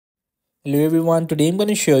Hello everyone, today I'm going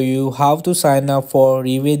to show you how to sign up for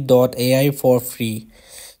Revid.ai for free.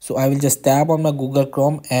 So I will just tap on my Google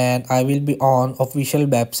Chrome and I will be on official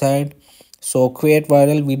website. So create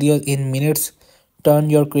viral videos in minutes,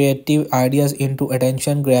 turn your creative ideas into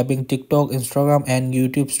attention grabbing TikTok, Instagram and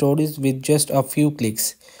YouTube stories with just a few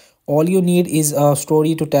clicks. All you need is a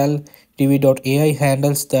story to tell. Revid.ai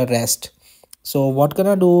handles the rest. So what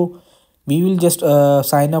gonna do? We will just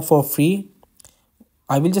sign up for free.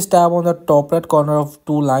 I will just tap on the top right corner of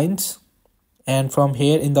two lines, and from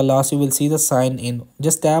here in the last you will see the sign in.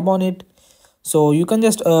 Just tap on it. So you can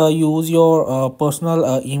just use your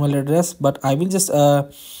personal email address, but I will just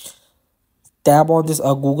tap on this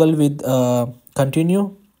Google with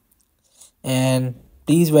continue, and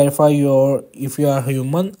please verify your if you are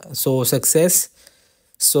human. So success.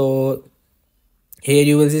 So here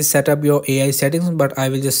you will just set up your AI settings, but I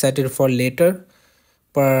will just set it for later.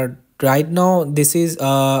 But right now this is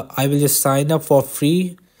I will just sign up for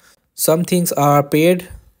free. Some things are paid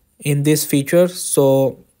in this feature,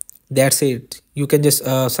 so that's it. You can just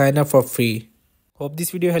sign up for free. Hope this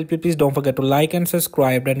video helped you. Please don't forget to like and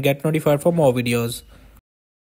subscribe and get notified for more videos.